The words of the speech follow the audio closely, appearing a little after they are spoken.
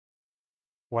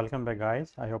Welcome back,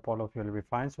 guys. I hope all of you will be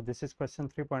fine. So this is question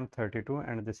 3.32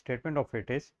 and the statement of it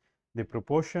is the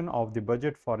proportion of the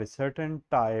budget for a certain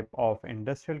type of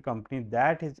industrial company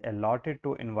that is allotted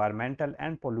to environmental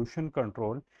and pollution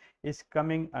control is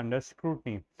coming under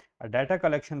scrutiny. A data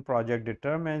collection project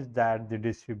determines that the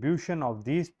distribution of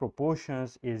these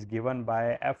proportions is given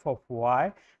by f of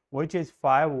y, which is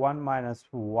 5 1 minus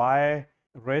y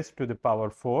raised to the power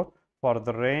 4 for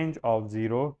the range of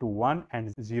 0 to 1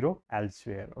 and 0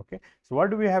 elsewhere. Okay, so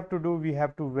what do we have to do? We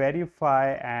have to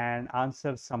verify and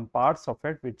answer some parts of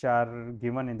it which are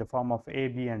given in the form of A,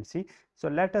 B and C. So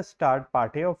let us start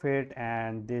part A of it,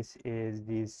 and this is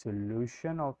the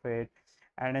solution of it.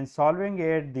 And in solving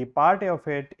it, the part A of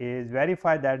it is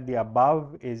verify that the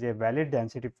above is a valid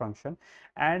density function.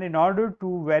 And in order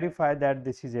to verify that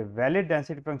this is a valid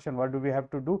density function, what do we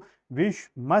have to do? We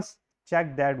must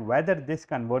check that whether this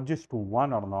converges to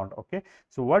 1 or not. Okay,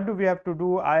 so what do we have to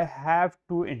do? I have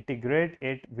to integrate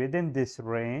it within this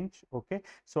range. Okay,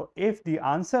 so if the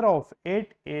answer of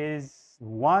it is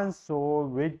 1, so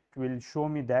which will show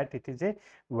me that it is a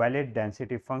valid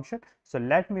density function. So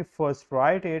let me first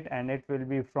write it, and it will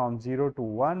be from 0 to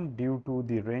 1 due to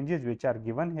the ranges which are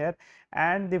given here,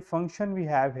 and the function we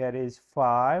have here is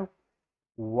 5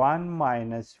 1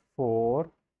 minus 4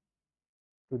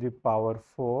 to the power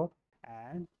 4,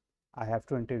 and I have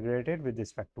to integrate it with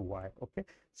respect to y. Okay,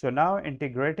 so now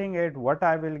integrating it, what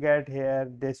I will get here,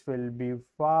 this will be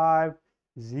 5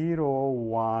 0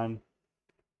 1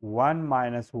 1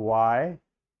 minus y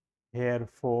here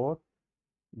 4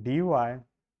 dy.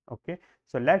 Okay,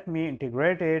 so let me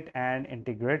integrate it, and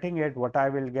integrating it, what I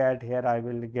will get here, I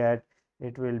will get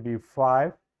it will be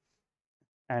 5,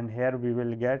 and here we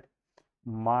will get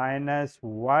minus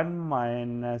 1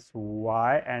 minus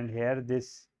y, and here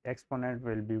this exponent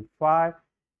will be 5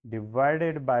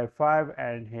 divided by 5,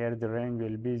 and here the range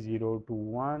will be 0 to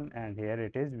 1, and here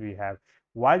it is we have.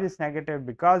 Why this negative?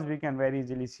 Because we can very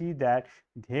easily see that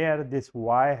here this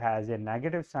y has a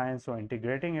negative sign, so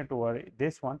integrating it over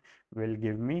this one will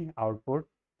give me output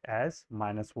as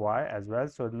minus y as well.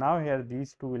 So now here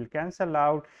these two will cancel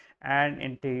out, and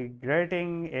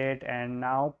integrating it and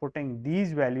now putting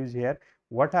these values here,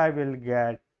 what I will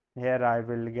get here, I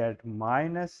will get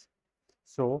minus,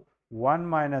 so 1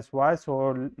 minus y.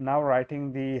 So now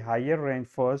writing the higher range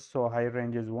first, so higher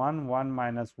range is 1 1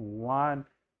 minus 1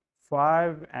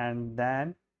 5, and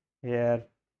then here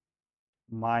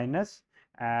minus,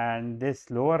 and this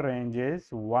lower range is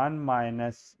 1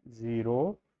 minus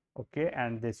 0. Okay,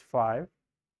 and this 5.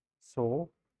 So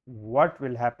what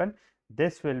will happen?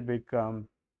 This will become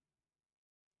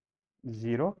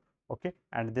 0. Okay,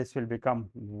 and this will become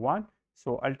 1.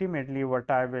 So ultimately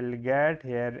what I will get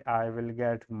here, I will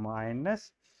get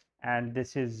minus, and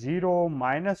this is 0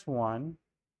 minus 1.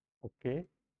 Okay,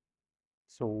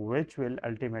 so which will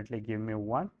ultimately give me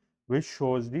 1, which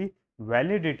shows the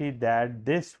validity that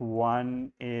this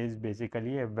one is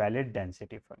basically a valid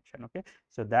density function. Okay,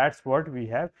 so that's what we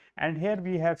have, and here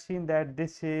we have seen that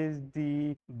this is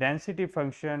the density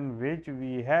function which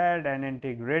we had, and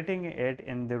integrating it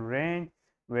in the range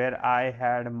where I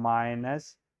had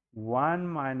minus 1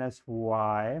 minus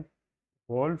y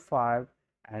whole 5,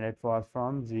 and it was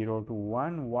from 0 to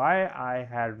 1. Why I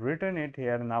had written it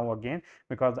here now again?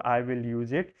 Because I will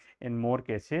use it in more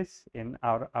cases in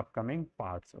our upcoming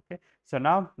parts. Okay, so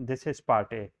now this is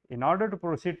part A. In order to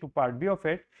proceed to part B of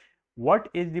it, what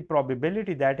is the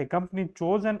probability that a company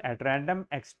chosen at random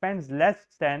expends less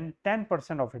than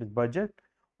 10% of its budget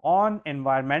on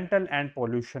environmental and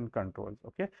pollution controls?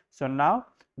 Okay, so now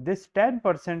this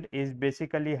 10% is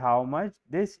basically how much?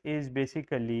 This is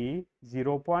basically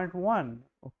 0.1.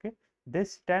 Okay,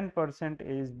 this 10%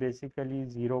 is basically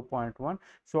 0.1.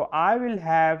 So I will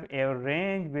have a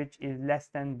range which is less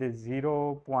than the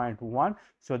 0.1.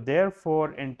 So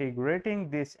therefore integrating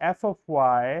this f of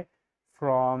y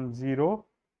from 0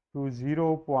 to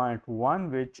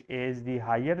 0.1, which is the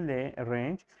higher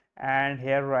range, and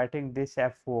here writing this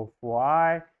f of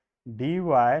y dy,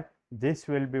 this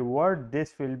will be what?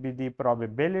 This will be the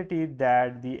probability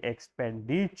that the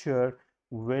expenditure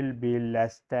will be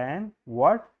less than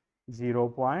what?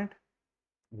 0.1.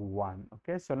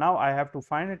 Okay, so now I have to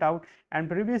find it out, and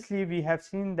previously we have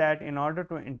seen that in order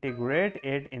to integrate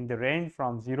it in the range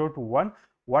from 0 to 1,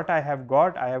 what I have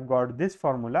got? I have got this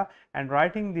formula, and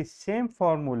writing the same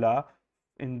formula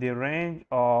in the range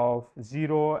of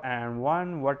 0 and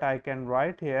 1, what I can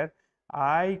write here?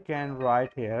 I can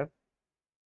write here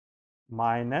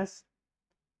minus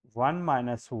 1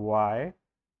 minus y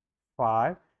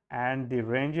 5, and the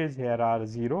ranges here are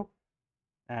 0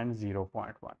 and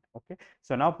 0.1. Okay,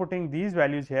 so now putting these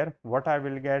values here, what I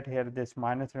will get here, this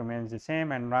minus remains the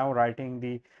same, and now writing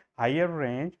the higher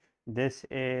range, this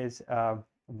is 1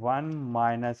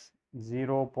 minus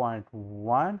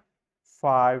 0.15.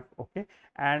 Okay,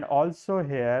 and also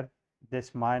here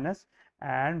this minus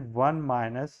and 1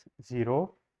 minus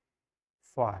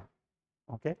 0.5.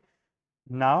 Okay,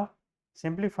 now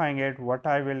simplifying it, what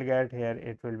I will get here,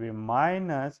 it will be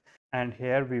minus, and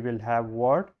here we will have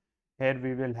what? Here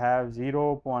we will have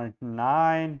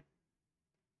 0.9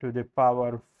 to the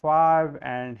power 5,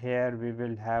 and here we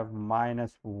will have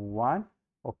minus 1.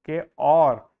 Okay,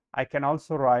 or I can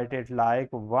also write it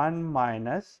like 1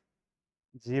 minus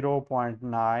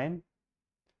 0.9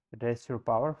 raised to the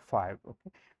power 5.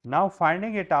 Okay, now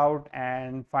finding it out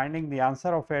and finding the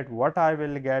answer of it, what I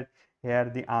will get here,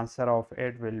 the answer of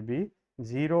it will be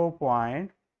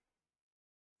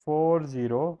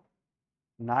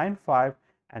 0.4095,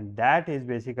 and that is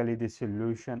basically the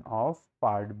solution of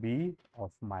part B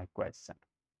of my question.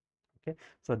 Okay,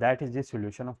 so that is the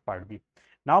solution of part B.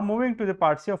 Now moving to the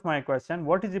part C of my question,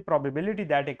 what is the probability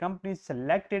that a company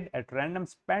selected at random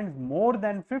spends more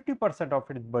than 50% of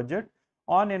its budget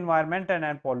on environmental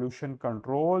and pollution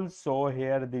control? So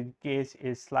here the case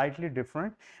is slightly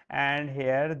different, and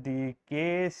here the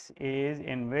case is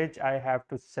in which I have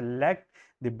to select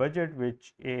the budget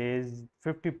which is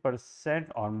 50%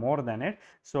 or more than it.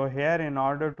 So here in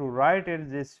order to write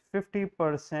it, this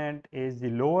 50% is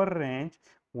the lower range,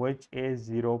 which is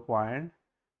 0.5.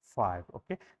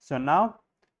 Okay, so now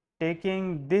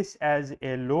taking this as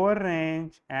a lower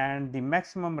range, and the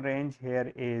maximum range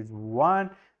here is 1,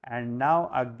 and now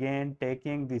again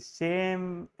taking the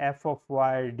same f of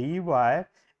y dy,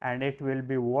 and it will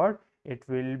be what? It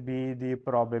will be the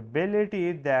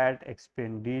probability that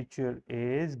expenditure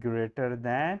is greater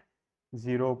than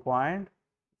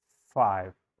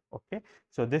 0.5. Okay,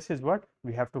 so this is what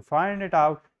we have to find it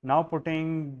out. Now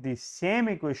putting the same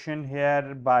equation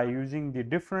here by using the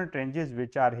different ranges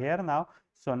which are here now.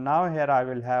 So now here I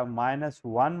will have minus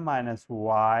 1 minus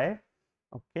y.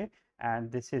 Okay,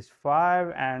 and this is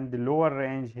 5, and the lower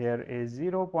range here is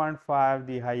 0.5,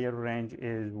 the higher range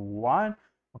is 1.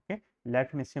 Okay,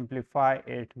 let me simplify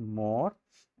it more,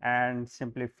 and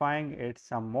simplifying it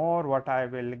some more, what I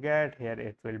will get here,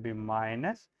 it will be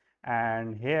minus,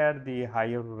 and here the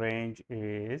higher range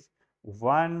is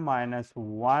 1 minus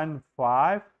 1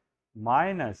 5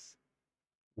 minus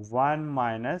 1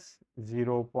 minus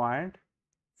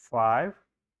 0.55.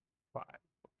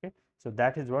 Okay, so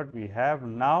that is what we have.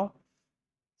 Now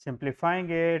simplifying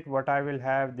it, what I will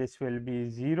have, this will be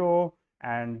 0,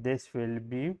 and this will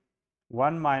be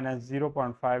 1 minus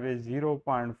 0.5 is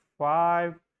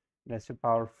 0.5 raised to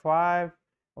power 5.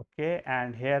 Okay,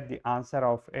 and here the answer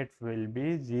of it will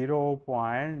be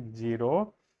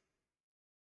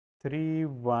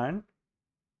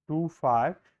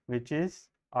 0.03125, which is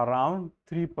around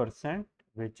 3%,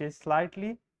 which is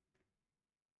slightly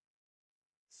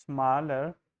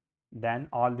smaller than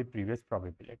all the previous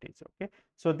probabilities. Okay,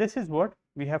 so this is what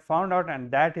we have found out,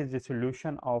 and that is the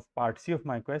solution of part C of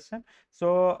my question.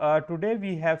 So today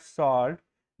we have solved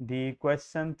the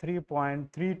question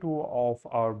 3.32 of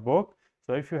our book.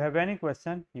 So if you have any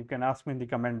question, you can ask me in the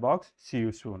comment box. See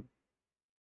you soon.